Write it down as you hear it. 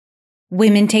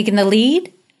Women Taking the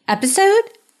Lead, episode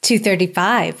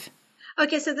 235.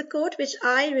 Okay, so the quote which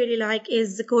I really like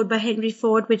is the quote by Henry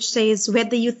Ford, which says,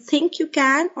 whether you think you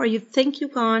can or you think you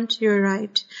can't, you're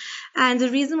right. And the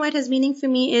reason why it has meaning for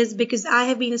me is because I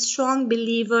have been a strong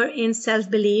believer in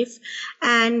self-belief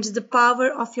and the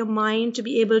power of your mind to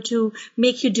be able to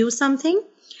make you do something.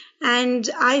 And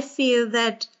I feel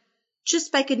that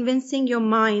just by convincing your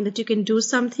mind that you can do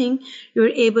something, you're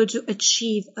able to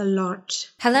achieve a lot.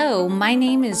 Hello, my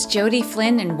name is Jody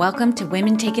Flynn and welcome to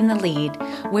Women Taking the Lead,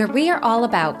 where we are all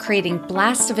about creating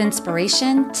blasts of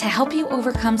inspiration to help you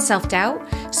overcome self-doubt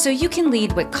so you can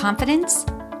lead with confidence,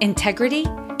 integrity,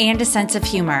 and a sense of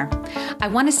humor. I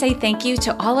want to say thank you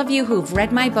to all of you who've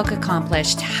read my book,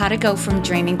 Accomplished, How to Go From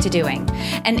Dreaming to Doing.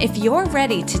 And if you're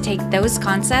ready to take those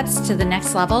concepts to the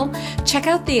next level, check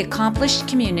out the Accomplished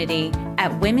community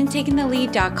at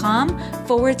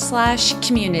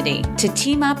womentakingthelead.com/community to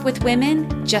team up with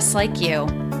women just like you.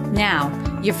 Now,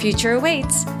 your future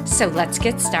awaits, so let's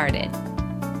get started.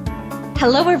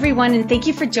 Hello, everyone, and thank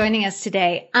you for joining us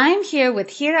today. I'm here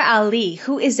with Hira Ali,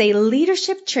 who is a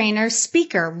leadership trainer,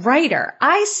 speaker, writer,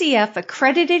 ICF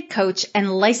accredited coach,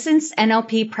 and licensed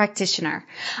NLP practitioner.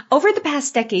 Over the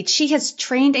past decade, she has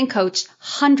trained and coached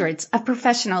hundreds of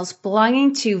professionals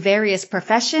belonging to various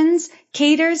professions,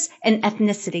 cadres, and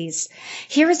ethnicities.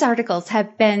 Hira's articles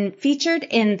have been featured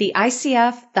in the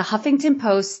ICF, the Huffington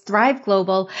Post, Thrive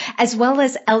Global, as well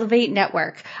as Elevate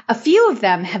Network. A few of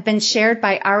them have been shared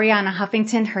by Arianna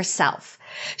Huffington herself.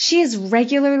 She is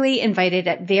regularly invited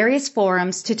at various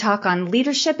forums to talk on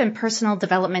leadership and personal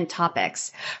development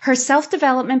topics. Her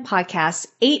self-development podcast,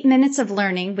 8 Minutes of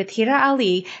Learning with Hira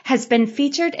Ali, has been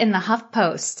featured in the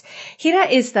HuffPost. Hira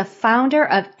is the founder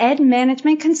of Ed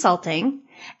Management Consulting,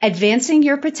 Advancing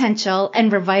Your Potential,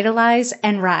 and Revitalize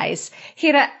and Rise.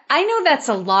 Hira, I know that's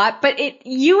a lot, but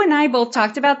you and I both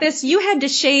talked about this. You had to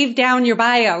shave down your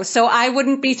bio so I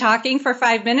wouldn't be talking for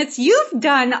 5 minutes. You've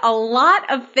done a lot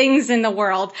of things in the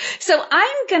world. So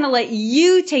I'm going to let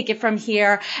you take it from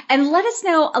here and let us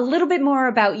know a little bit more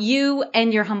about you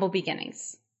and your humble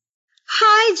beginnings.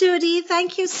 Hi, Jody.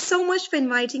 Thank you so much for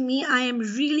inviting me. I am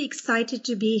really excited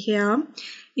to be here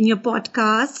in your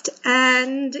podcast.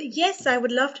 And yes, I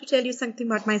would love to tell you something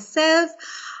about myself.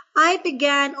 I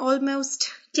began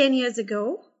almost 10 years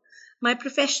ago. My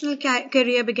professional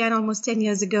career began almost 10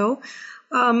 years ago.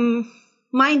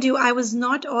 Mind you, I was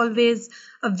not always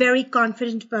a very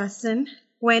confident person.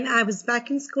 When I was back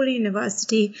in school and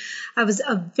university, I was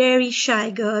a very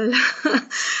shy girl.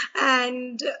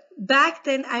 And back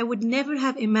then, I would never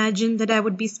have imagined that I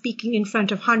would be speaking in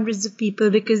front of hundreds of people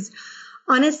because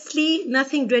honestly,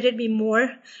 nothing dreaded me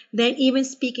more than even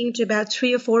speaking to about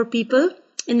 3 or 4 people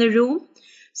in the room.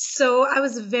 So I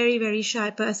was a very, very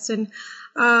shy person.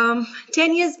 10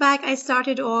 years back, I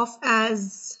started off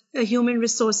as a human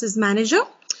resources manager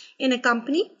in a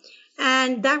company.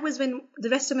 And that was when the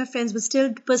rest of my friends were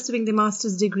still pursuing their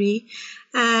master's degree.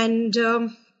 And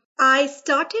I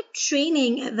started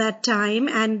training at that time.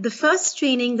 And the first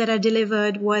training that I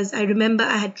delivered was, I remember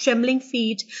I had trembling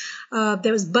feet.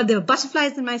 There were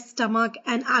butterflies in my stomach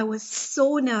and I was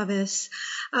so nervous.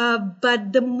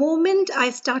 But the moment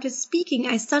I started speaking,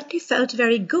 I suddenly felt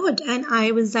very good. And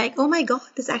I was like, oh my God,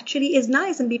 this actually is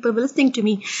nice. And people were listening to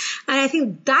me. And I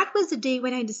think that was the day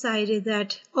when I decided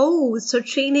that, so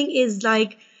training is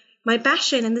like my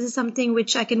passion. And this is something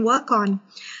which I can work on.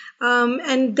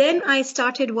 And then I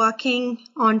started working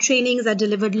on trainings. I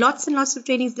delivered lots and lots of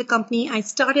trainings to the company. I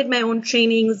started my own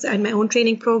trainings and my own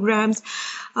training programs.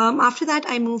 After that,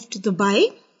 I moved to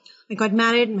Dubai. I got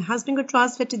married. My husband got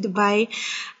transferred to Dubai.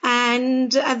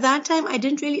 And at that time, I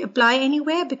didn't really apply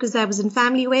anywhere because I was in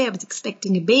family way. I was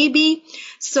expecting a baby.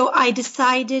 So I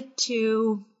decided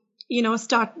to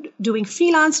start doing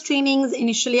freelance trainings.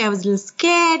 Initially, I was a little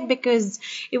scared because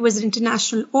it was an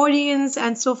international audience.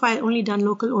 And so far, I'd only done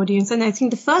local audience. And I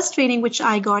think the first training which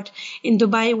I got in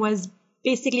Dubai was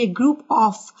basically a group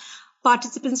of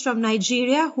participants from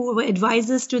Nigeria who were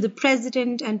advisors to the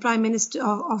president and prime minister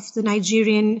of the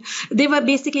Nigerian. They were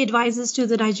basically advisors to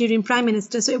the Nigerian prime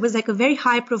minister. So it was like a very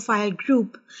high profile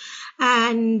group.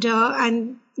 And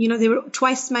they were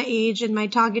twice my age, and my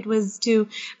target was to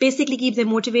basically keep them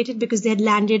motivated because they had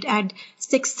landed at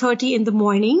 6:30 in the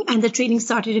morning and the training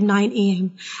started at 9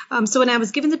 a.m. So when I was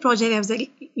given the project, I was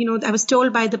like, I was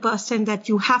told by the person that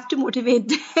you have to motivate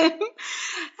them.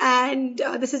 And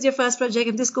this is your first project.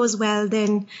 If this goes well,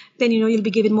 then you'll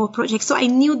be given more projects. So I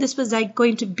knew this was like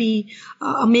going to be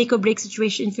a make or break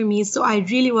situation for me. So I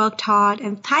really worked hard,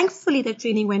 and thankfully the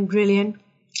training went brilliant.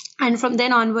 And from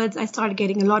then onwards, I started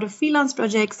getting a lot of freelance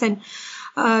projects, and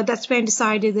that's when I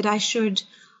decided that I should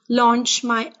launch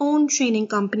my own training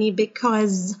company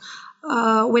because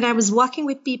when I was working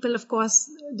with people, of course,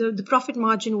 the profit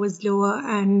margin was lower.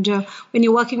 And when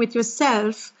you're working with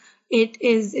yourself, it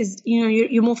is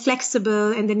you're more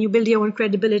flexible, and then you build your own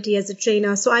credibility as a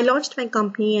trainer. So I launched my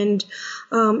company, and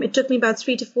it took me about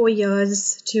 3 to 4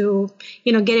 years to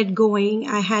get it going.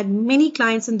 I had many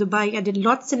clients in Dubai. I did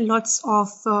lots and lots of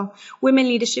women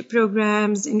leadership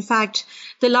programs. In fact,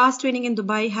 the last training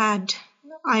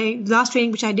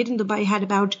which I did in Dubai had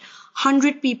about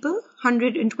 100 people,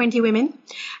 120 women.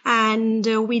 And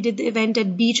we did the event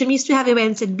at beach. And we used to have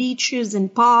events at beaches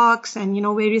and parks and,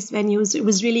 various venues. It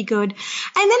was really good.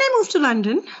 And then I moved to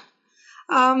London.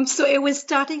 So it was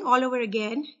starting all over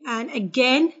again. And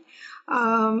again,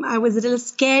 I was a little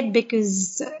scared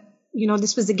because,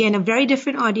 this was again a very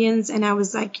different audience. And I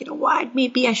was like, what?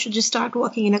 Maybe I should just start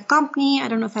working in a company. I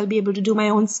don't know if I'll be able to do my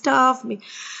own stuff.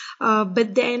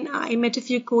 But then I met a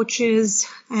few coaches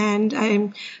and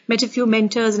I met a few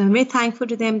mentors, and I'm very thankful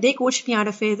to them. They coached me out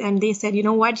of it, and they said, you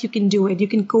know what, you can do it. You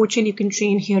can coach and you can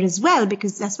train here as well,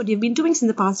 because that's what you've been doing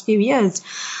since the past few years.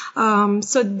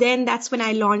 So then that's when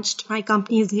I launched my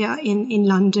companies here in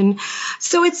London.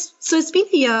 So it's been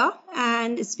a year,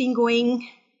 and it's been going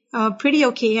pretty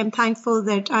okay. I'm thankful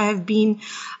that I have been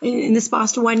in this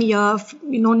past 1 year.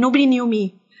 Nobody knew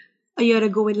me a year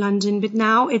ago in London, but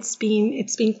now it's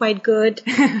been quite good.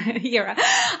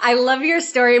 I love your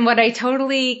story, and what I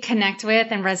totally connect with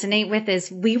and resonate with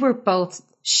is we were both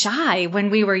shy when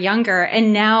we were younger,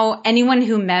 and now anyone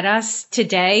who met us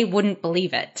today wouldn't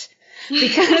believe it.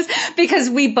 Because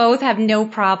we both have no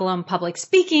problem public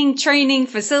speaking, training,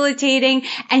 facilitating,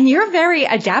 and you're very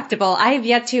adaptable. I have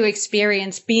yet to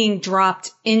experience being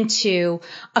dropped into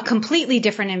a completely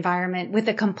different environment with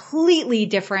a completely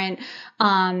different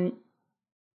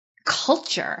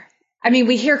culture. I mean,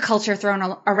 we hear culture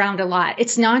thrown around a lot.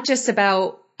 It's not just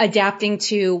about adapting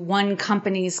to one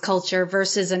company's culture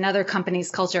versus another company's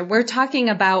culture. We're talking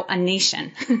about a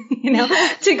nation,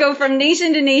 to go from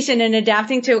nation to nation and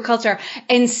adapting to a culture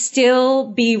and still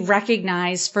be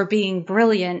recognized for being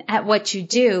brilliant at what you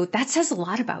do. That says a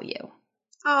lot about you.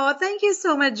 Oh, thank you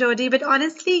so much, Jody. But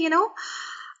honestly,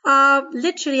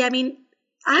 literally, I mean,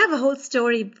 I have a whole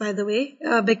story, by the way,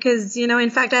 because, in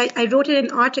fact, I wrote in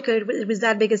an article. It was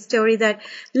that big a story that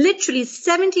literally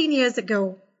 17 years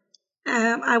ago,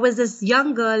 I was this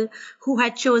young girl who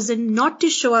had chosen not to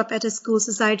show up at a school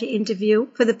society interview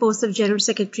for the post of general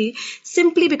secretary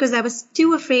simply because I was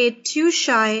too afraid, too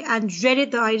shy, and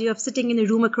dreaded the idea of sitting in a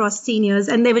room across seniors.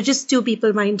 And there were just 2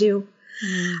 people, mind you.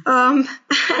 And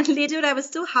later I was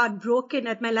so heartbroken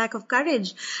at my lack of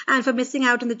courage and for missing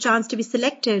out on the chance to be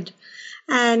selected.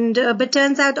 And but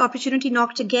turns out the opportunity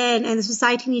knocked again, and the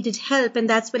society needed help, and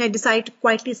that's when I decided to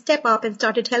quietly step up and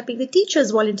started helping the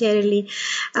teachers voluntarily.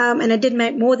 And I did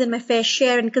more than my fair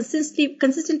share, and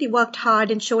consistently worked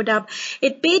hard and showed up.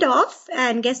 It paid off,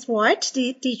 and guess what?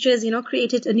 The teachers,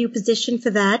 created a new position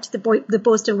for that, the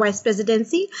post of vice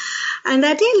presidency. And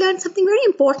that day I learned something very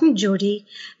important, Jody,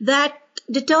 that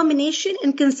determination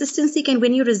and consistency can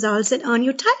win you results and earn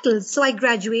you titles. So I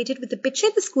graduated with a picture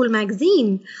in the school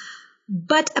magazine.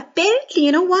 But apparently,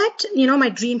 you know what? My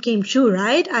dream came true,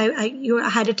 right? I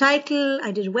had a title,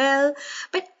 I did well.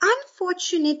 But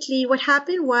unfortunately, what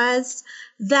happened was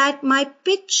that my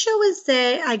picture was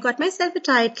there. I got myself a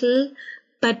title,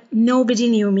 but nobody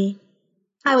knew me.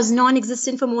 I was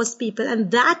non-existent for most people.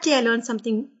 And that day I learned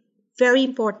something very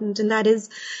important, and that is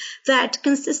that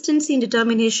consistency and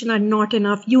determination are not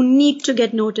enough. You need to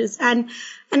get noticed. And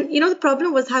the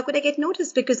problem was, how could I get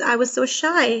noticed? Because I was so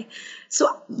shy.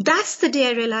 So that's the day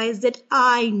I realized that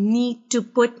I need to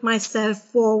put myself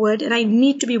forward, and I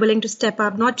need to be willing to step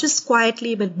up, not just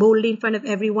quietly, but boldly in front of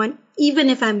everyone, even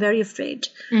if I'm very afraid.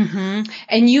 Mm-hmm.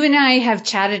 And you and I have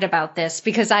chatted about this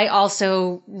because I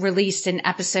also released an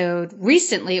episode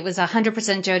recently. It was a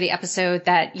 100% Jody episode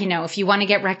that, if you want to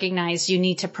get recognized, you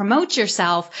need to promote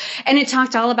yourself. And it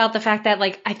talked all about the fact that,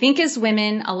 I think as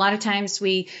women, a lot of times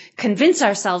we convince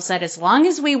ourselves that as long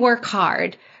as we work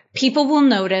hard, people will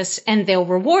notice and they'll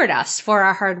reward us for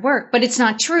our hard work. But it's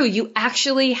not true. You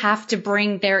actually have to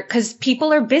bring because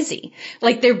people are busy.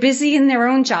 They're busy in their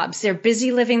own jobs. They're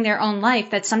busy living their own life,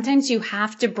 that sometimes you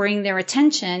have to bring their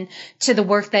attention to the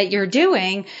work that you're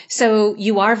doing. So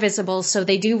you are visible. So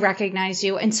they do recognize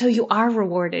you. And so you are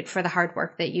rewarded for the hard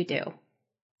work that you do.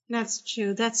 That's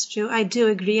true. That's true. I do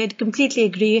agree. I completely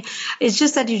agree. It's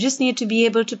just that you just need to be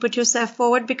able to put yourself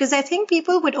forward, because I think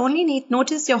people would only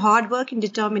notice your hard work and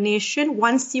determination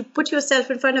once you put yourself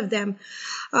in front of them.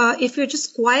 If you're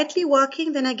just quietly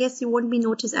working, then I guess you won't be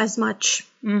noticed as much.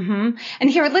 Mm-hmm. And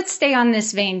here, let's stay on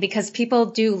this vein, because people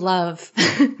do love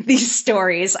these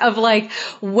stories of like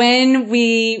when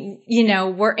we,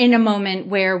 we're in a moment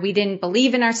where we didn't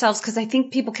believe in ourselves, because I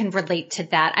think people can relate to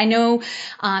that. I know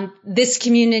this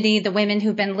community, the women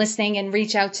who've been listening and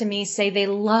reach out to me, say they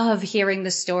love hearing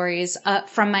the stories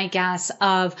from my guests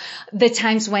of the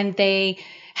times when they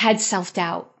had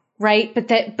self-doubt. Right.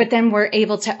 But then we're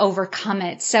able to overcome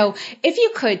it. So if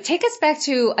you could take us back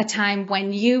to a time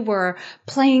when you were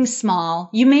playing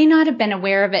small, you may not have been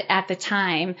aware of it at the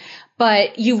time,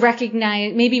 but you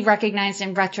recognized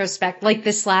in retrospect, like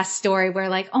this last story where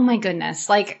like, oh my goodness,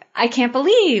 like I can't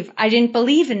believe I didn't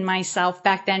believe in myself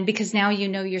back then, because now you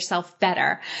know yourself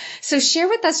better. So share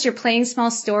with us your playing small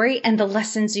story and the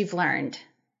lessons you've learned.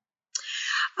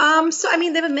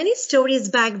 There were many stories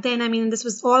back then. This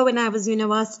was all when I was in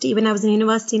university, when I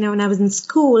was in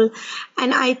school.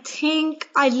 And I think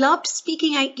I loved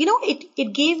speaking.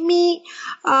 It gave me,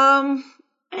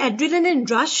 an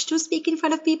adrenaline rush to speak in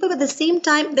front of people. But at the same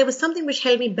time, there was something which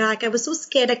held me back. I was so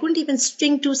scared. I couldn't even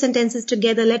string two sentences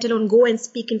together, let alone go and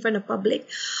speak in front of public.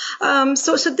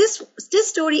 So this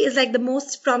story is like the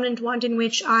most prominent one, in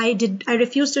which I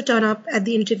refused to turn up at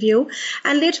the interview.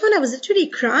 And later on, I was literally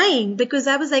crying, because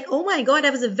I was like, oh my God, I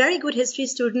was a very good history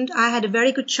student. I had a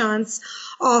very good chance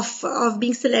of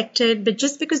being selected. But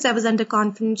just because I was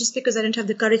underconfident, just because I didn't have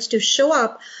the courage to show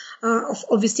up,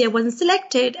 obviously I wasn't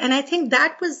selected. And I think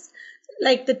that was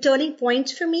like the turning point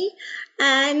for me.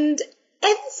 And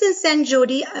ever since then,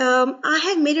 Jody, I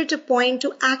have made it a point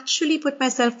to actually put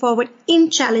myself forward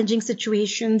in challenging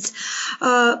situations,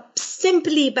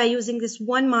 simply by using this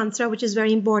one mantra, which is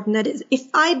very important. That is, if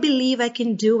I believe I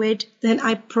can do it, then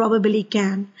I probably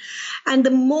can. And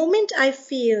the moment I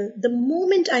feel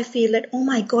that, oh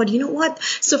my God, you know what?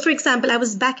 So for example, I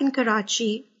was back in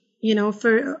Karachi,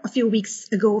 for a few weeks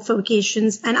ago for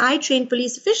vacations, and I trained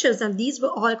police officials, and these were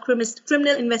all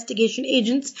criminal investigation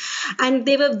agents, and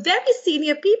they were very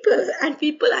senior people, and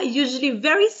people are usually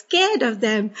very scared of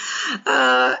them.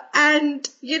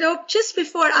 Just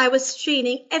before I was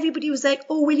training, everybody was like,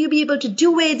 oh, will you be able to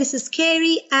do it? This is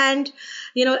scary. And,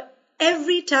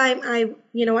 every time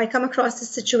I come across this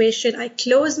situation, I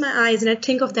close my eyes and I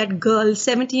think of that girl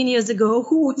 17 years ago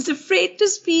who was afraid to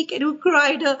speak and who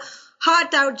cried her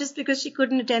heart out just because she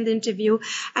couldn't attend the interview.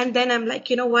 And then I'm like,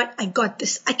 you know what? I got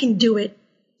this. I can do it.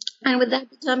 And with that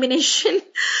determination,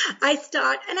 I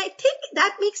start. And I think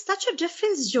that makes such a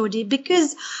difference, Jody,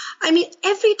 because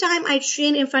every time I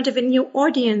train in front of a new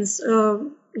audience,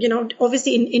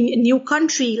 obviously in a new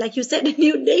country, like you said, a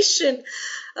new nation,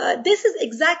 this is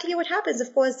exactly what happens.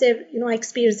 Of course, I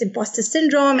experienced imposter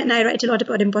syndrome, and I write a lot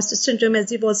about imposter syndrome,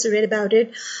 as you've also read about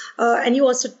it. And you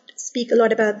also speak a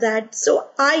lot about that. So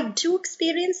I do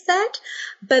experience that.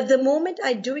 But the moment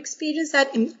I do experience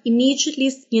that,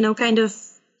 immediately, kind of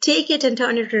take it and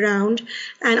turn it around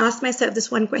and ask myself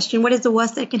this one question: what is the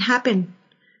worst that can happen?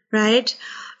 Right?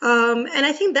 And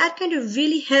I think that kind of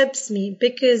really helps me,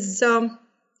 because,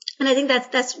 and I think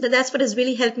that's what has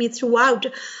really helped me throughout.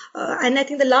 And I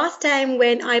think the last time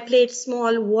when I played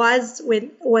small was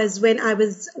when I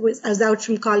was out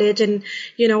from college, and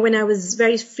when I was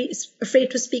very afraid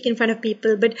to speak in front of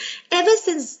people. But ever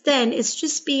since then, it's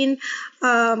just been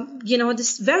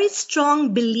this very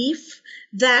strong belief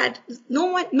that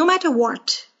no matter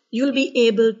what, you'll be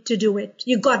able to do it.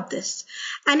 You got this.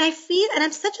 And I feel, and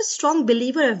I'm such a strong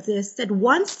believer of this, that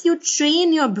once you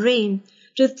train your brain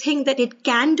to think that it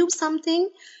can do something,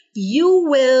 you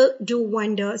will do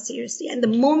wonders, seriously. And the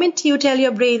moment you tell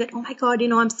your brain that, oh my God,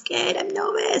 I'm scared, I'm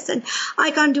nervous, and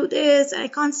I can't do this, and I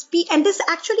can't speak. And this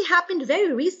actually happened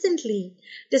very recently,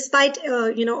 despite,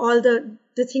 all the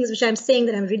things which I'm saying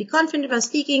that I'm really confident about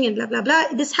speaking and blah, blah, blah.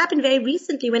 This happened very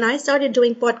recently when I started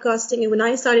doing podcasting and when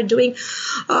I started doing,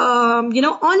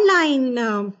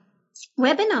 online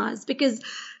webinars, because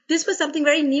this was something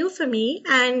very new for me,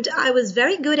 and I was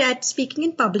very good at speaking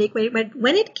in public. But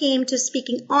when it came to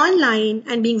speaking online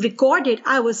and being recorded,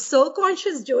 I was so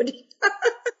conscious, Jody.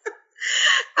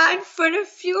 And for a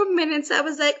few minutes, I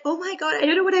was like, oh my God, I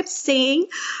don't know what I'm saying.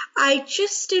 I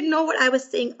just didn't know what I was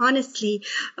saying, honestly.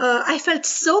 I felt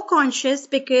so conscious,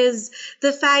 because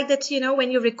the fact that,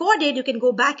 when you're recorded, you can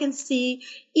go back and see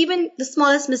even the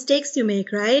smallest mistakes you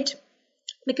make, right?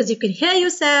 Because you can hear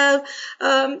yourself.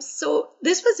 So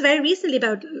this was very recently,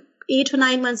 about 8 or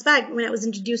 9 months back when I was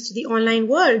introduced to the online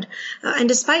world. And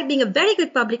despite being a very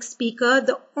good public speaker,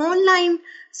 the online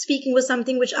speaking was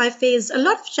something which I faced a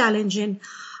lot of challenge in.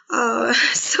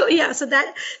 So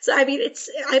I mean,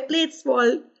 I played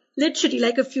small literally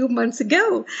like a few months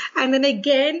ago. And then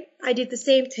again, I did the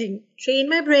same thing, trained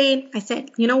my brain. I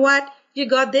said, you know what? You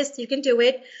got this, you can do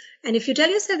it. And if you tell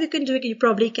yourself you can do it, you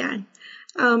probably can.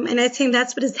 And I think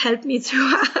that's what has helped me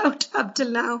throughout up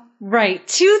till now. Right.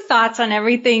 2 thoughts on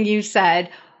everything you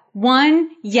said.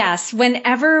 One, yes,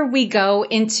 whenever we go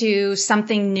into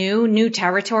something new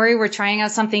territory, we're trying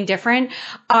out something different,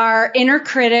 our inner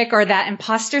critic or that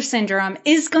imposter syndrome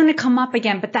is going to come up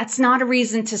again, but that's not a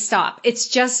reason to stop. It's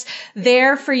just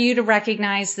there for you to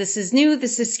recognize this is new,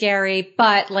 this is scary,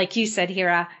 but like you said,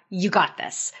 Hira, you got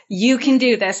this. You can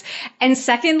do this. And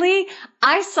secondly,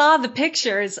 I saw the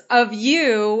pictures of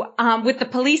you with the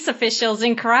police officials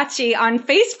in Karachi on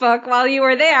Facebook while you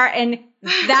were there, and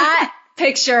that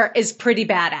picture is pretty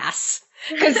badass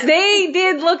because they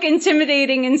did look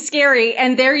intimidating and scary.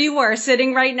 And there you were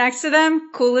sitting right next to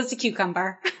them, cool as a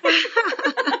cucumber. This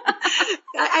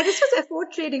was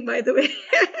effort training, by the way.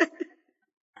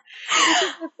 This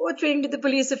was before training with the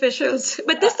police officials.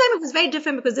 But this time it was very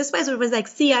different because this was like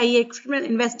CIA, criminal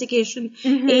investigation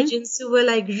agents who were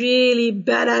like really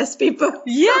badass people.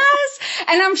 Yes.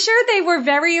 And I'm sure they were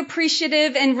very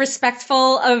appreciative and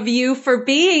respectful of you for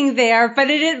being there. But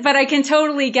I can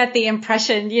totally get the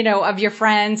impression, of your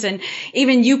friends and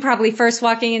even you probably first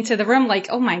walking into the room like,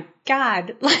 oh my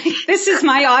God, like this is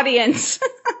my audience.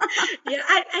 Yeah.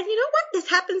 And you know what? This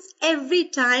happens every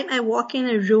time I walk in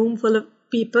a room full of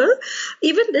people.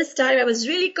 Even this time I was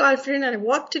really confident and I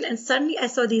walked in and suddenly I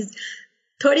saw these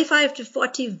 35 to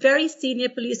 40 very senior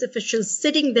police officials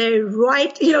sitting there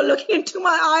right, looking into my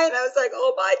eye, and I was like,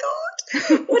 oh my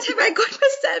God, what have I got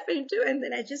myself into? And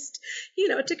then I just,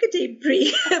 took a deep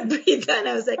breather and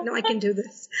I was like, no, I can do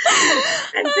this.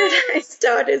 And then I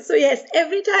started. So yes,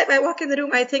 every time I walk in the room,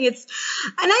 I think it's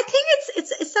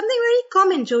something very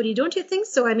common, Jody. Don't you think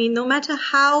so? I mean, no matter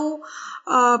how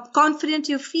confident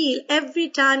you feel, every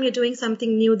time you're doing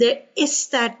something new, there is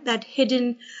that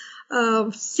hidden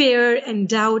fear and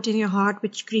doubt in your heart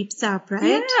which creeps up, right?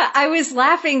 Yeah, I was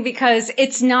laughing because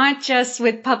it's not just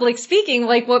with public speaking.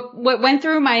 Like what went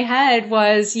through my head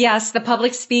was, yes, the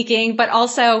public speaking, but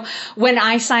also when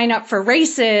I sign up for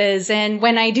races and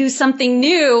when I do something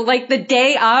new, like the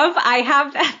day of, I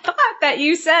have that thought that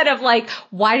you said of like,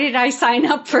 why did I sign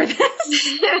up for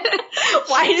this?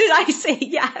 Why did I say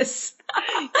yes?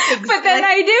 Exactly. But then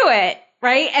I do it,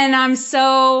 right? And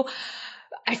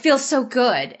I feel so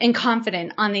good and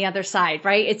confident on the other side,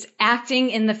 right? It's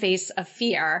acting in the face of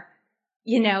fear,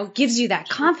 gives you that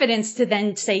confidence to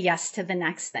then say yes to the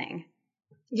next thing.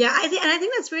 Yeah, I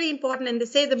think that's really important. And they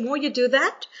say the more you do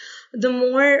that, the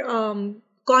more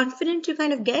confident you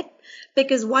kind of get,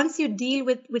 because once you deal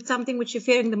with something which you're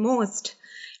fearing the most,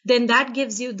 then that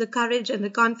gives you the courage and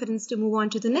the confidence to move on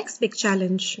to the next big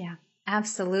challenge. Yeah.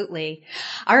 Absolutely.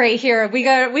 All right, here we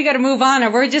got to move on,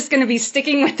 or we're just going to be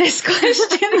sticking with this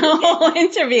question the whole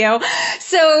interview.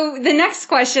 So the next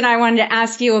question I wanted to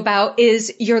ask you about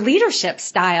is your leadership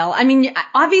style. I mean,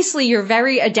 obviously you're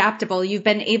very adaptable. You've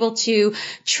been able to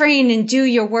train and do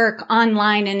your work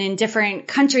online and in different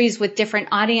countries with different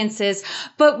audiences.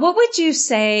 But what would you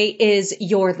say is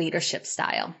your leadership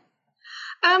style?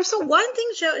 So one thing,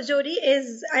 Jody,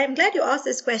 is I'm glad you asked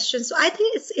this question. So I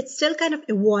think it's still kind of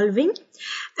evolving,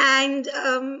 and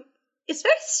it's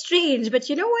very strange. But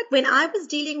you know what? When I was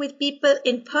dealing with people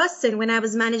in person, when I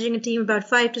was managing a team of about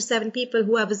 5 to 7 people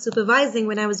who I was supervising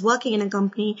when I was working in a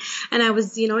company, and I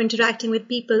was interacting with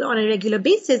people on a regular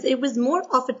basis, it was more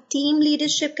of a team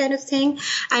leadership kind of thing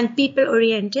and people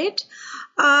oriented.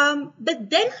 But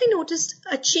then I noticed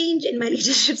a change in my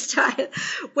leadership style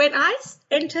when I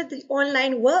entered the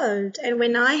online world and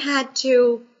when I had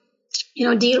to,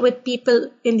 deal with people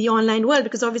in the online world,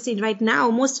 because obviously right now,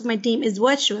 most of my team is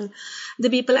virtual. The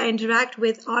people I interact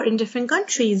with are in different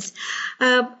countries.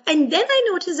 And then I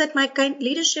noticed that my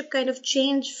leadership kind of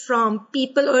changed from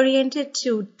people oriented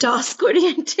to task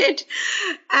oriented.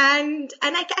 And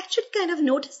I actually kind of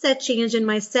noticed that change in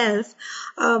myself,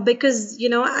 because,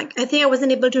 I think I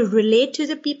wasn't able to relate to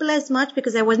the people as much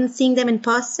because I wasn't seeing them in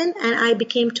person and I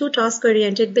became too task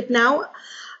oriented. But now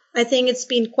I think it's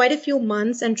been quite a few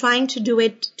months and trying to do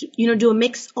it, do a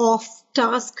mix of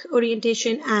task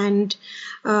orientation and,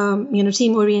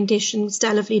 team orientation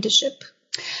style of leadership.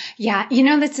 Yeah.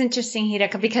 That's interesting,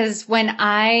 Hira, because when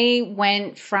I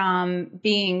went from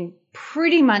being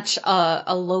pretty much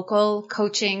a local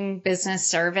coaching business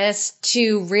service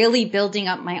to really building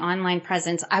up my online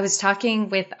presence, I was talking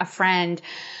with a friend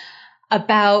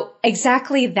about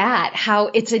exactly that, how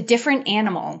it's a different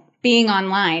animal being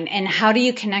online, and how do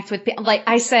you connect with people? Like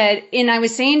I said, and I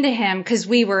was saying to him, cause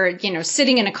we were,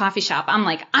 sitting in a coffee shop. I'm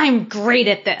like, I'm great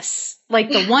at this. Like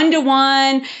the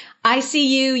one-to-one, I see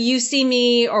you, you see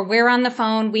me, or we're on the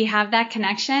phone. We have that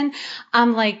connection.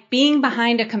 I'm like, being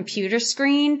behind a computer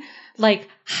screen, like,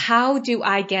 how do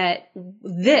I get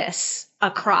this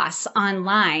across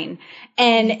online?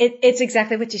 And it's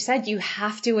exactly what you said. You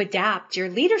have to adapt your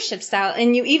leadership style.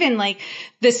 And you even, like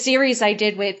the series I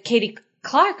did with Katie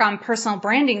Clark on personal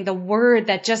branding, the word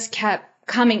that just kept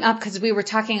coming up, because we were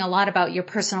talking a lot about your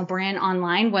personal brand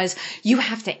online, was you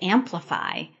have to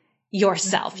amplify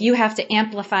yourself. You have to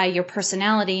amplify your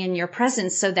personality and your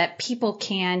presence so that people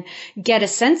can get a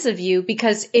sense of you.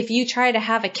 Because if you try to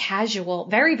have a casual,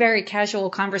 very, very casual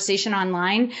conversation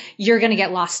online, you're going to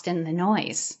get lost in the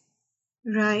noise.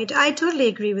 Right. I totally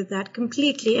agree with that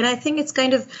completely. And I think it's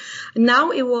kind of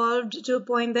now evolved to a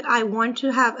point that I want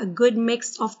to have a good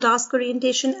mix of task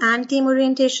orientation and team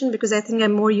orientation, because I think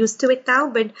I'm more used to it now.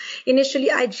 But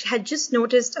initially, I had just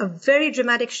noticed a very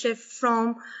dramatic shift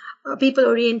from people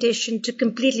orientation to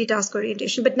completely task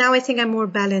orientation. But now I think I'm more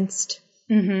balanced.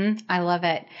 I love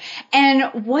it.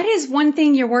 And what is one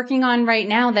thing you're working on right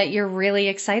now that you're really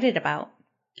excited about?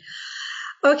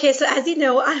 Okay, so as you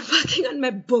know, I'm working on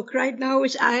my book right now,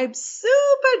 which I'm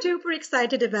super duper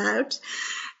excited about.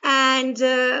 And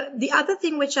the other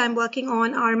thing which I'm working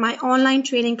on are my online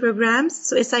training programs.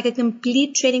 So it's like a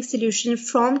complete training solution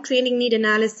from training need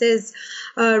analysis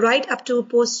right up to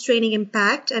post-training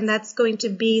impact. And that's going to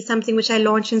be something which I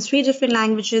launch in 3 different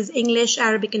languages: English,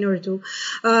 Arabic, and Urdu.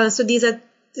 So this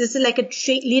is like a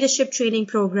leadership training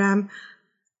program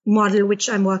model which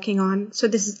I'm working on. So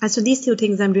these 2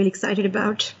 things I'm really excited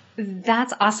about.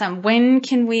 That's awesome. When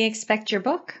can we expect your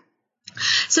book?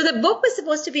 So the book was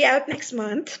supposed to be out next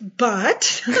month,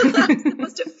 but I'm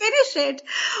supposed to finish it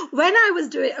when I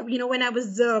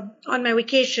was on my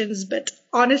vacations. But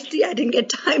honestly, I didn't get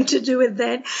time to do it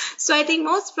then. So I think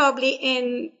most probably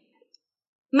in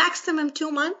maximum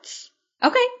 2 months.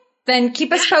 Okay. Then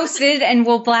keep us posted and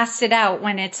we'll blast it out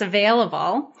when it's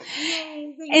available.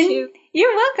 Yay, thank you.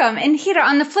 You're welcome. And Hira,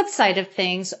 on the flip side of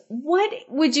things, what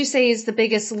would you say is the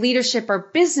biggest leadership or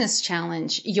business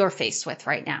challenge you're faced with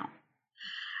right now?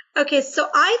 Okay, so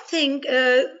I think,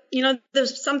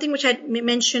 there's something which I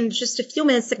mentioned just a few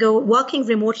minutes ago. Working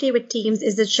remotely with teams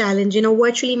is a challenge.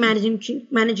 Virtually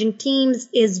managing teams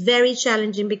is very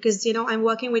challenging because, I'm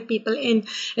working with people in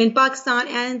Pakistan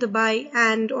and Dubai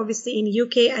and obviously in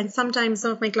UK, and sometimes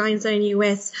some of my clients are in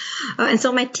US. And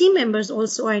some of my team members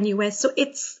also are in US. So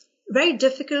it's very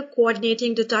difficult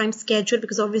coordinating the time schedule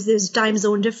because obviously there's time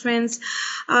zone difference.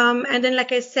 And then,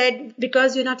 like I said,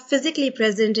 because you're not physically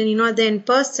present and you're not there in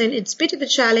person, it's a bit of a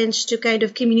challenge to kind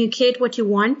of communicate what you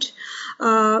want,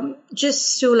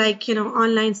 just to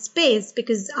online space,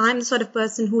 because I'm the sort of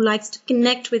person who likes to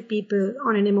connect with people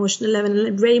on an emotional level. And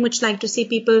I very much like to see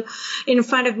people in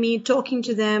front of me, talking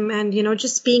to them and,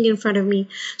 just being in front of me.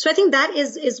 So I think that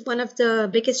is one of the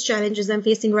biggest challenges I'm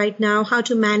facing right now, how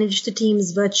to manage the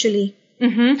teams virtually.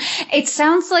 It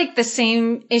sounds like the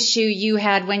same issue you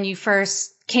had when you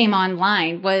first came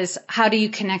online was, how do you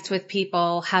connect with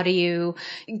people? How do you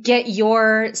get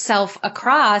yourself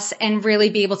across and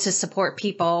really be able to support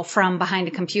people from behind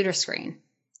a computer screen?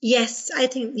 Yes, I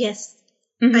think, yes.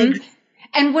 I agree.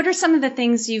 And what are some of the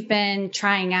things you've been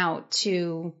trying out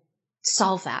to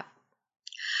solve that?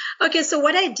 Okay, so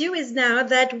what I do is now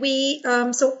that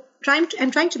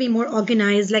I'm trying to be more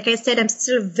organized. Like I said, I'm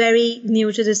still very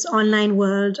new to this online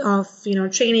world of,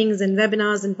 trainings and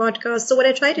webinars and podcasts. So what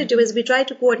I try to do is we try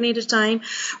to coordinate a time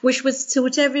which would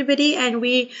suit everybody. And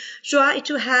we try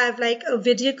to have like a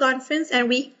video conference, and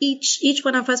we each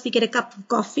one of us, we get a cup of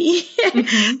coffee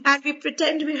and we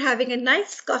pretend we're having a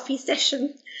nice coffee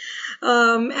session.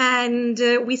 And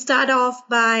we start off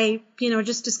by,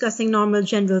 just discussing normal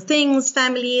general things,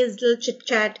 families, little chit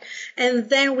chat, and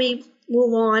then we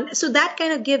move on. So that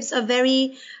kind of gives a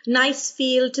very nice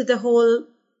feel to the whole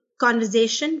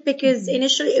conversation, because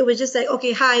initially it was just like,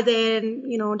 okay, hi there, and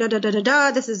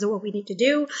this is what we need to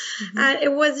do. And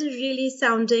it wasn't really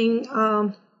sounding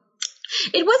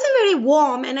it wasn't very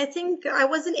warm, and I think I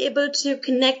wasn't able to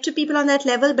connect to people on that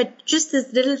level. But just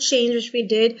this little change which we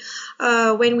did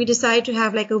when we decided to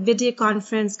have like a video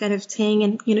conference kind of thing,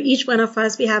 and each one of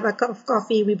us, we have a cup of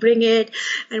coffee, we bring it,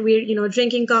 and we're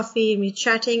drinking coffee and we're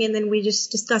chatting, and then we're just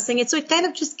discussing it. So it kind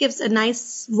of just gives a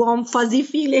nice warm fuzzy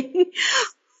feeling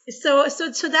So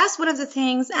that's one of the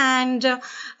things. And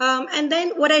then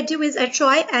what I do is I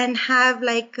try and have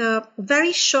like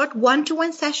very short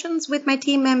one-to-one sessions with my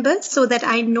team members so that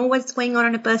I know what's going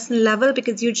on a personal level,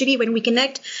 because usually when we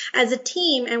connect as a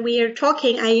team and we are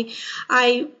talking,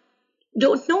 I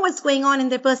don't know what's going on in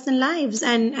their personal lives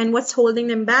and what's holding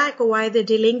them back or why they're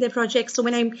delaying their projects. So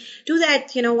when I do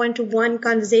that, one-to-one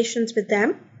conversations with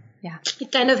them,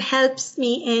 it kind of helps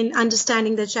me in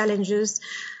understanding the challenges.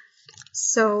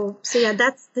 So yeah,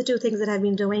 that's the two things that I've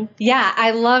been doing. Yeah,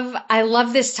 I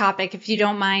love this topic. If you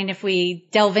don't mind, if we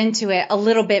delve into it a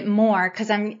little bit more, because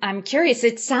I'm curious.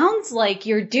 It sounds like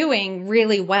you're doing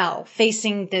really well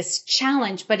facing this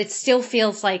challenge, but it still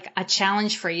feels like a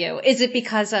challenge for you. Is it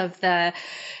because of the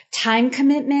time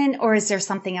commitment, or is there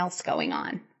something else going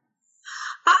on?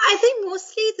 I think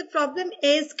mostly the problem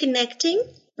is connecting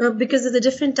because of the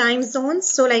different time zones.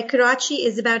 So like Karachi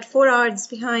is about 4 hours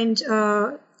behind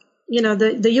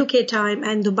the UK time,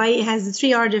 and Dubai has a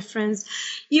 3-hour difference.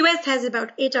 US has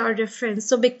about 8-hour difference.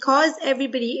 So because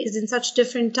everybody is in such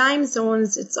different time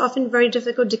zones, it's often very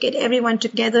difficult to get everyone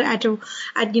together at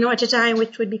a time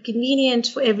which would be convenient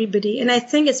for everybody. And I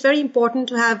think it's very important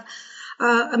to have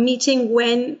a meeting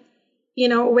when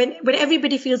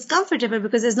everybody feels comfortable,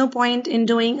 because there's no point in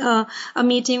doing a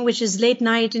meeting which is late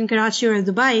night in Karachi or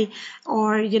Dubai,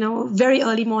 or, very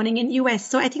early morning in US.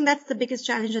 So I think that's the biggest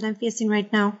challenge that I'm facing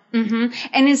right now. Mm-hmm.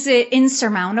 And is it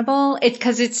insurmountable?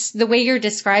 Because it's the way you're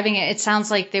describing it, it sounds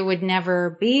like there would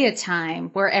never be a time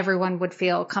where everyone would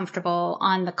feel comfortable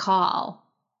on the call.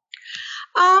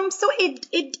 So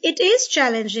it is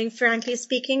challenging, frankly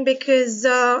speaking, because,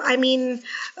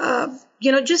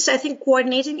 I think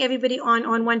coordinating everybody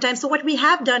on one time. So what we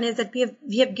have done is that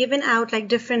we have given out like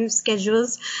different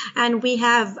schedules, and we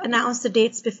have announced the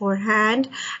dates beforehand,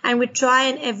 and we try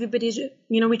and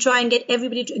get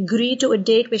everybody to agree to a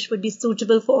date which would be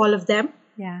suitable for all of them.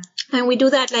 Yeah. And we do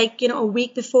that a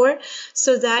week before,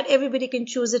 so that everybody can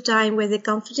choose a time where they're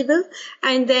comfortable,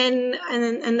 and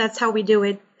that's how we do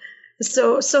it.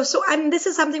 So, and this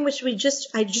is something which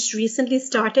I just recently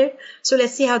started. So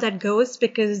let's see how that goes,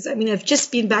 because I've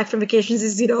just been back from vacations,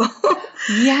 as you know.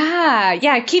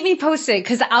 Yeah. Keep me posted,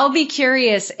 because I'll be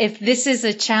curious if this is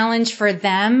a challenge for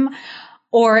them,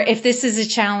 or if this is a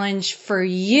challenge for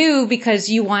you because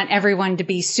you want everyone to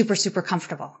be super, super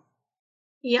comfortable.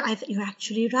 Yeah, you're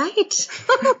actually right.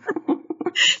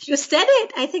 You said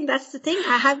it. I think that's the thing.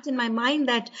 I have it in my mind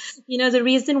that, the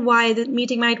reason why the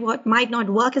meeting might not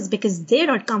work is because they're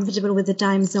not comfortable with the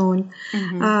time zone.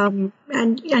 Mm-hmm.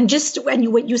 And just when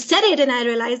you said it, and I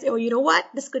realized, oh, you know what?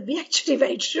 This could be actually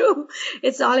very true.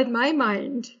 It's all in my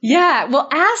mind. Yeah. Well,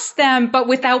 ask them, but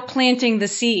without planting the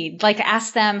seed. Like,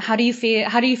 ask them, how do you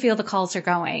feel the calls are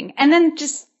going? And then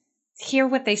just hear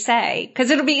what they say, because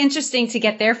it'll be interesting to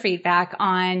get their feedback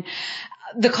on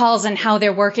the calls and how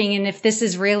they're working, and if this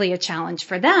is really a challenge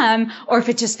for them, or if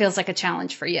it just feels like a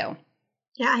challenge for you.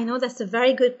 Yeah, I know. That's a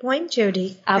very good point,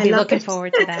 Jody. I'll be looking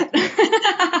forward to that.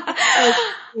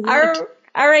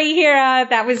 All right, Hira,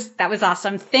 that was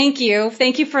awesome. Thank you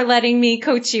for letting me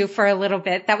coach you for a little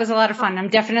bit. That was a lot of fun. I'm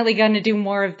definitely going to do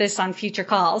more of this on future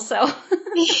calls. So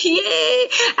yay!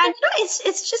 And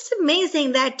it's just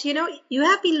amazing that you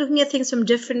have been looking at things from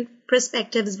different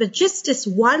perspectives, but just this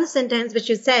one sentence which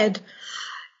you said,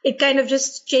 it kind of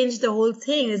just changed the whole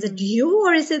thing. Is it you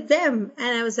or is it them?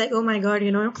 And I was like, oh my God,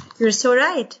 you're so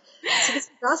right. So this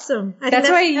is awesome. That's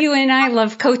why you and I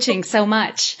love coaching so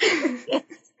much.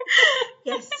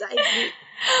 Yes, I agree.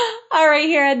 All right,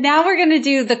 Hira. Now we're going to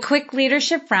do the quick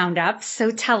leadership roundup.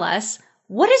 So tell us,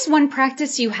 what is one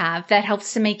practice you have that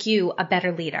helps to make you a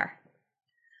better leader?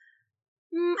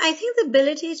 I think the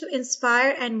ability to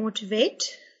inspire and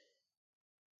motivate,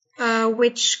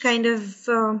 which kind of...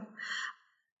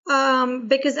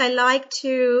 because I like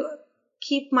to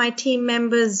keep my team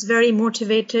members very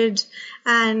motivated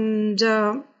and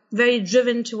very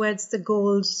driven towards the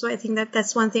goals. So I think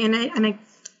that's one thing, and I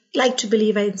like to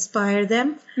believe I inspire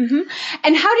them. Mm-hmm.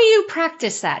 And how do you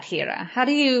practice that, Hira? How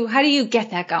do you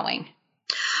get that going?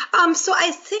 So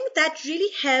I think that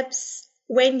really helps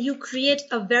when you create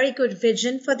a very good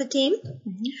vision for the team.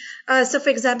 Mm-hmm. So for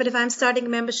example, if I'm starting a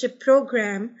membership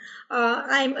program,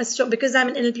 because I'm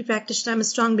an NLP practitioner, I'm a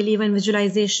strong believer in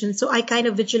visualization. So I kind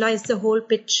of visualize the whole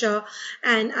picture,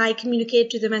 and I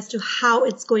communicate to them as to how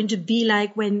it's going to be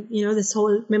like when, this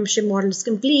whole membership model is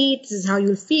complete. This is how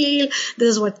you'll feel. This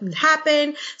is what will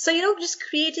happen. So, just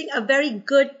creating a very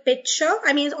good picture.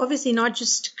 Obviously not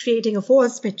just creating a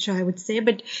false picture, I would say,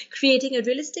 but creating a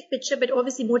realistic picture, but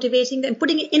obviously motivating them,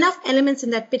 putting enough elements in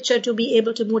that picture to be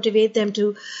able to motivate them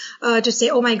to say,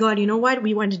 oh my God, you know what?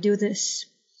 We want to do this.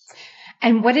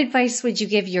 And what advice would you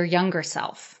give your younger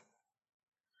self?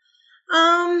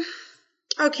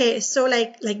 Okay, so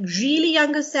like really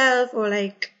younger self, or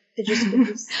like it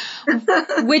just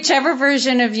whichever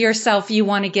version of yourself you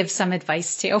want to give some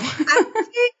advice to. I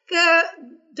think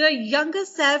the younger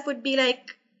self would be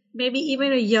like maybe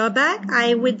even a year back.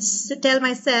 I would tell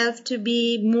myself to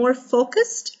be more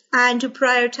focused and to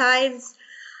prioritize.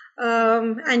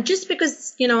 And just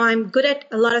because, I'm good at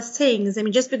a lot of things,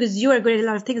 just because you are good at a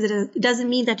lot of things, it doesn't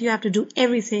mean that you have to do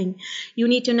everything. You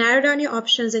need to narrow down your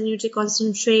options and you need to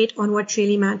concentrate on what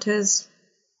really matters.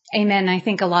 Amen. I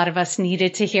think a lot of us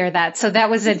needed to hear that. So that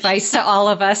was advice to all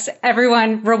of us.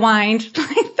 Everyone rewind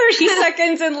 30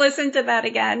 seconds and listen to that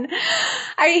again.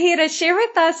 All right, Hira, share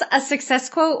with us a success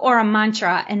quote or a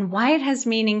mantra and why it has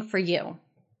meaning for you.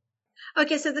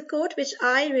 Okay, so the quote which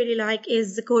I really like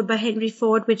is the quote by Henry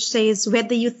Ford, which says,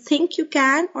 whether you think you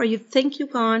can or you think you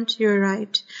can't, you're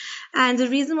right. And the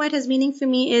reason why it has meaning for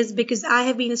me is because I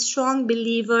have been a strong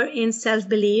believer in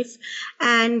self-belief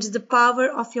and the power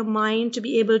of your mind to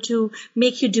be able to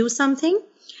make you do something.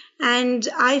 And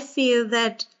I feel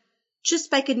that just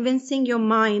by convincing your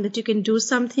mind that you can do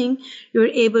something, you're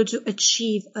able to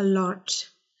achieve a lot.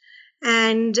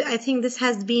 And I think this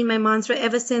has been my mantra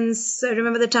ever since. I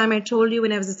remember the time I told you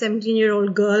when I was a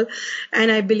 17-year-old girl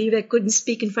and I believed I couldn't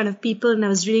speak in front of people and I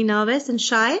was really nervous and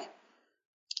shy.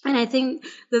 And I think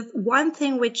the one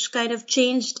thing which kind of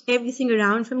changed everything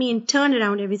around for me and turned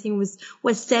around everything was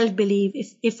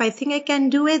self-belief. If I think I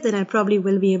can do it, then I probably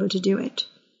will be able to do it.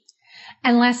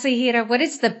 And lastly, Hira, what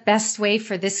is the best way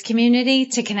for this community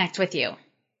to connect with you?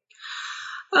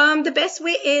 The best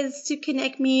way is to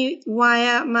connect me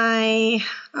via my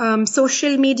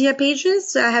social media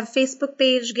pages. So I have a Facebook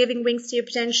page, Giving Wings to Your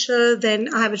Potential.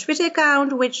 Then I have a Twitter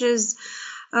account, which is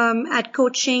at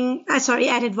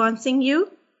Advancing You.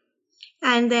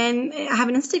 And then I have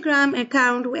an Instagram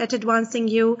account at Advancing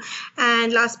You.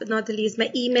 And last but not the least,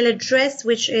 my email address,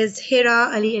 which is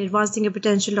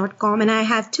hiraali@advancingyourpotential.com. And I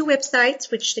have two websites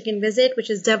which they can visit,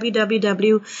 which is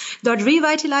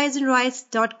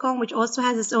www.revitalizingrise.com, which also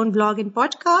has its own blog and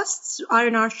podcasts,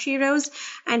 R&R Sheroes.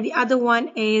 And the other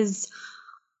one is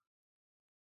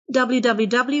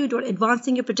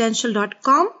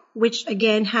www.advancingyourpotential.com, which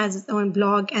again has its own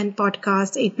blog and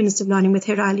podcast, 8 Minutes of Learning with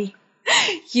Hiraali.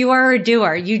 You are a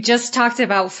doer. You just talked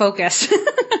about focus.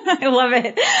 I love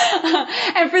it.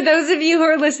 And for those of you who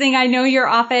are listening, I know you're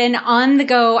often on the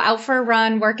go, out for a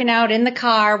run, working out in the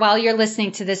car while you're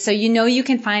listening to this. So you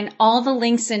can find all the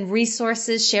links and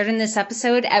resources shared in this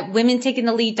episode at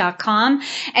womentakingthelead.com.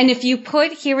 And if you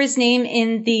put Hira's name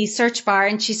in the search bar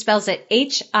and she spells it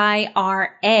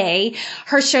Hira,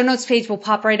 her show notes page will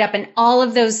pop right up and all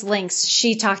of those links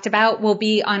she talked about will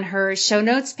be on her show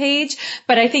notes page.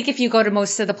 But I think if you go to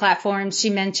most of the platforms she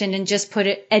mentioned and just put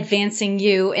it Advancing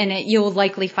You in it, you'll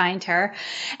likely find her.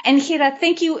 And Hira,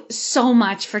 thank you so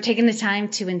much for taking the time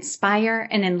to inspire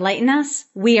and enlighten us.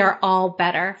 We are all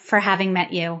better for having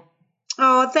met you.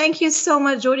 Oh, thank you so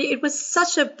much, Jody. It was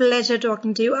such a pleasure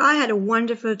talking to you. I had a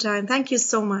wonderful time. Thank you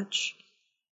so much.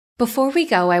 Before we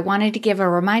go, I wanted to give a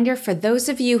reminder for those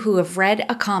of you who have read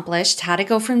Accomplished, How to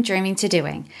Go From Dreaming to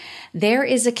Doing. There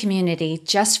is a community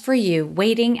just for you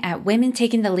waiting at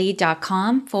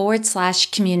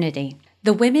womentakingthelead.com/community.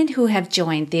 The women who have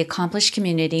joined the Accomplished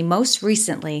community most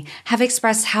recently have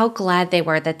expressed how glad they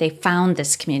were that they found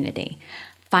this community.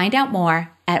 Find out more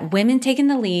at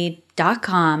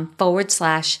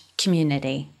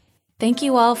womentakingthelead.com/community. Thank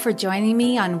you all for joining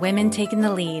me on Women Taking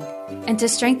the Lead. And to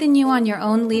strengthen you on your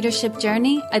own leadership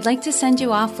journey, I'd like to send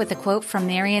you off with a quote from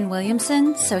Marianne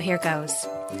Williamson, so here goes.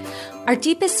 Our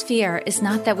deepest fear is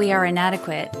not that we are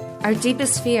inadequate. Our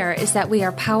deepest fear is that we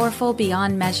are powerful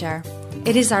beyond measure.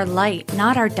 It is our light,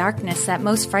 not our darkness, that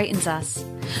most frightens us.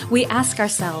 We ask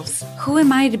ourselves, who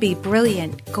am I to be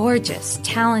brilliant, gorgeous,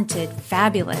 talented,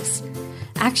 fabulous?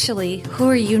 Actually, who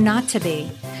are you not to be?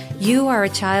 You are a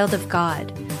child of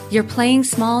God. Your playing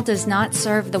small does not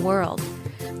serve the world.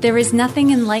 There is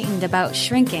nothing enlightened about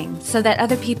shrinking so that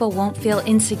other people won't feel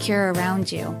insecure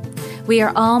around you. We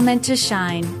are all meant to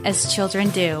shine as children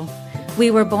do.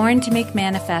 We were born to make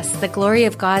manifest the glory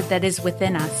of God that is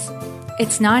within us.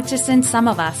 It's not just in some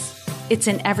of us, it's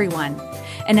in everyone.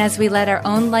 And as we let our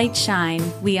own light shine,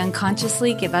 we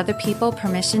unconsciously give other people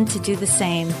permission to do the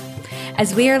same.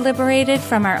 As we are liberated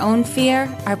from our own fear,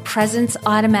 our presence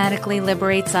automatically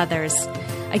liberates others.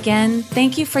 Again,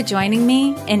 thank you for joining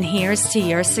me, and here's to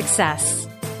your success.